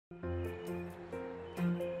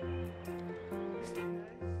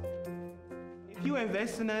If you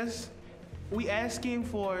invest in us, we asking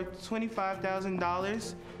for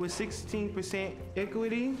 $25,000 with 16%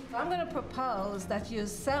 equity. I'm gonna propose that you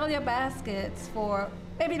sell your baskets for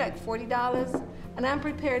maybe like $40, and I'm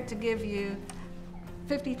prepared to give you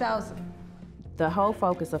 $50,000. The whole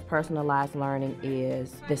focus of personalized learning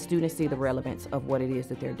is that students see the relevance of what it is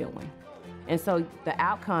that they're doing. And so the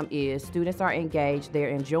outcome is students are engaged, they're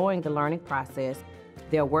enjoying the learning process,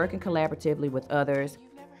 they're working collaboratively with others,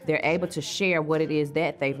 they're able to share what it is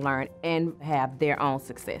that they've learned and have their own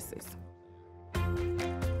successes.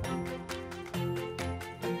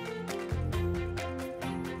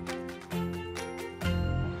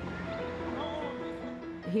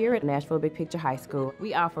 Here at Nashville Big Picture High School,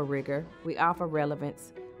 we offer rigor, we offer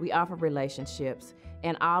relevance, we offer relationships,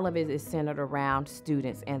 and all of it is centered around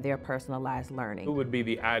students and their personalized learning. Who would be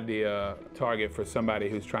the ideal target for somebody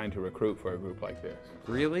who's trying to recruit for a group like this?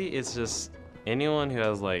 Really, it's just anyone who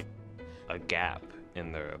has like a gap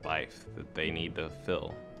in their life that they need to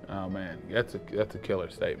fill. Oh man, that's a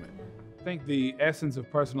killer statement. I think the essence of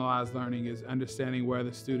personalized learning is understanding where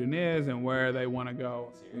the student is and where they want to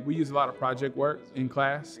go. We use a lot of project work in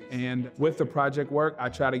class, and with the project work, I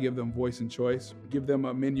try to give them voice and choice, give them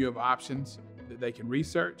a menu of options that they can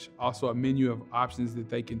research, also a menu of options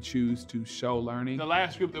that they can choose to show learning. The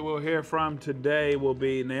last group that we'll hear from today will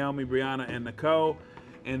be Naomi, Brianna, and Nicole,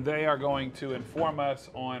 and they are going to inform us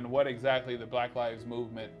on what exactly the Black Lives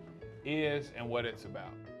Movement is and what it's about.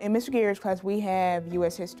 In Mr. Garrett's class, we have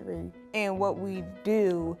U.S. history, and what we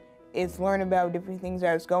do is learn about different things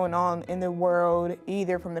that's going on in the world,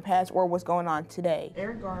 either from the past or what's going on today.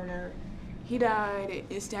 Eric Garner, he died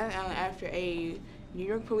in Staten Island after a New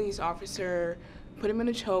York police officer put him in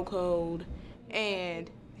a chokehold, and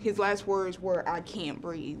his last words were, "I can't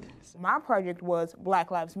breathe." My project was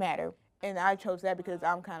Black Lives Matter. And I chose that because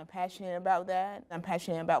I'm kind of passionate about that. I'm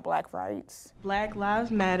passionate about Black rights. Black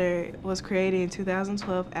Lives Matter was created in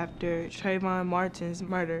 2012 after Trayvon Martin's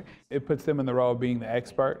murder. It puts them in the role of being the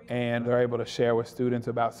expert, and they're able to share with students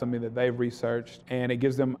about something that they've researched, and it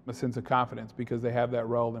gives them a sense of confidence because they have that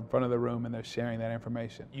role in front of the room and they're sharing that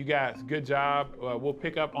information. You guys, good job. We'll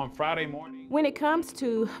pick up on Friday morning. When it comes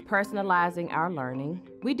to personalizing our learning,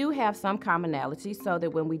 we do have some commonalities so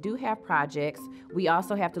that when we do have projects, we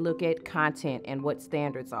also have to look at content and what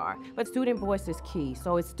standards are. But student voice is key,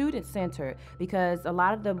 so it's student-centered because a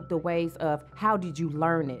lot of the ways of how did you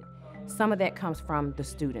learn it, some of that comes from the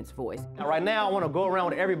student's voice. Now, right now, I want to go around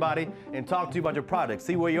with everybody and talk to you about your project.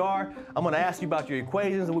 See where you are. I'm going to ask you about your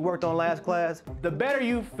equations that we worked on last class. The better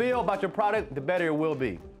you feel about your product, the better it will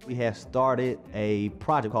be. We have started a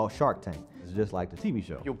project called Shark Tank. It's just like the TV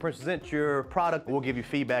show. You'll present your product, we'll give you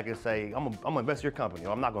feedback and say, I'm going to invest in your company,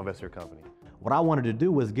 or I'm not going to invest in your company. What I wanted to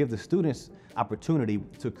do was give the students opportunity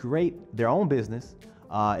to create their own business.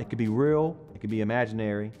 It could be real, it could be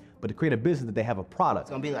imaginary, but to create a business that they have a product.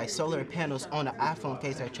 It's gonna be like solar panels on the iPhone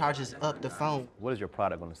case that charges up the phone. What is your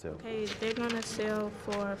product gonna sell? Okay, they're gonna sell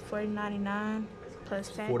for $4.99 plus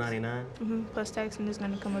tax. $4.99? Mm-hmm, plus tax, and it's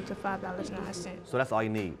gonna come up to $5.09. So that's all you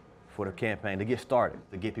need for the campaign to get started,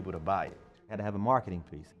 to get people to buy it. You had to have a marketing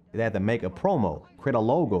piece. They had to make a promo, create a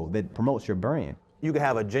logo that promotes your brand. You can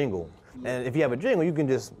have a jingle, and if you have a jingle, you can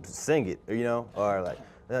just sing it, you know, or like,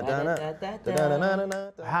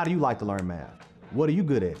 How do you like to learn math? What are you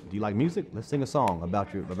good at? Do you like music? Let's sing a song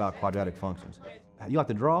about quadratic functions. You like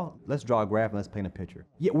to draw? Let's draw a graph and let's paint a picture.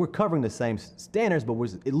 Yeah, we're covering the same standards, but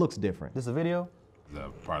it looks different. This a video? The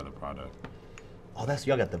part of the product. Oh,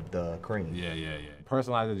 y'all got the cream. Yeah.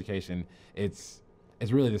 Personalized education, it's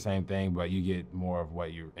really the same thing, but you get more of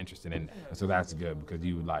what you're interested in. So that's good because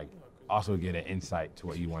you also get an insight to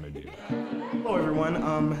what you want to do. Hello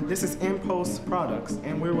everyone, this is Impulse Products,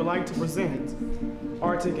 and we would like to present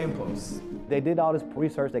Arctic Impulse. They did all this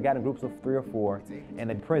research, they got in groups of 3 or 4, and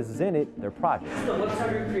they presented their project. The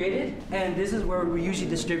website we created, and this is where we usually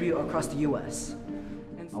distribute across the US.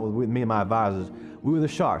 I was with me and my advisors, we were the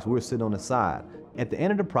sharks, we were sitting on the side. At the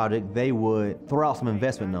end of the project, they would throw out some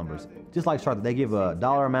investment numbers. Just like Shark, they give a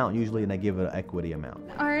dollar amount usually, and they give an equity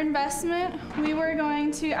amount. Our investment, we were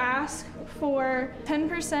going to ask for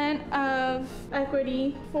 10% of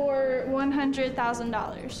equity for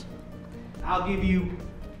 $100,000. I'll give you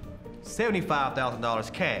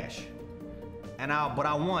 $75,000 cash, but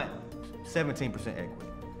I want 17% equity.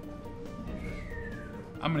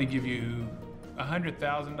 I'm gonna give you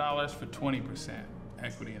 $100,000 for 20%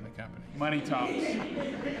 equity in the company. Money talks.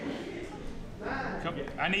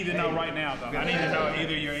 I need to know right now, though. I need to know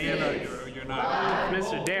either you're in or you're not.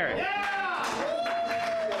 Mr. Derek.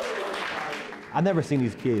 I've never seen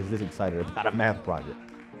these kids this excited about a math project.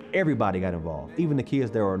 Everybody got involved. Even the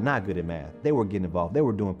kids that were not good at math, they were getting involved. They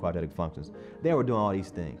were doing quadratic functions. They were doing all these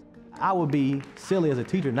things. I would be silly as a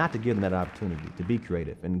teacher not to give them that opportunity to be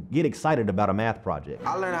creative and get excited about a math project.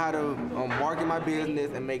 I learned how to market my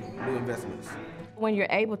business and make new investments. When you're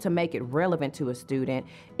able to make it relevant to a student,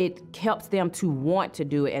 it helps them to want to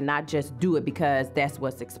do it and not just do it because that's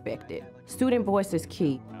what's expected. Student voice is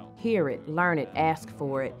key. Hear it, learn it, ask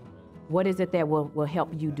for it. What is it that will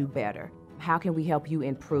help you do better? How can we help you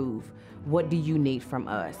improve? What do you need from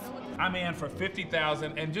us? I'm in for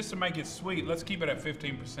 $50,000, and just to make it sweet, let's keep it at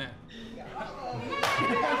 15%.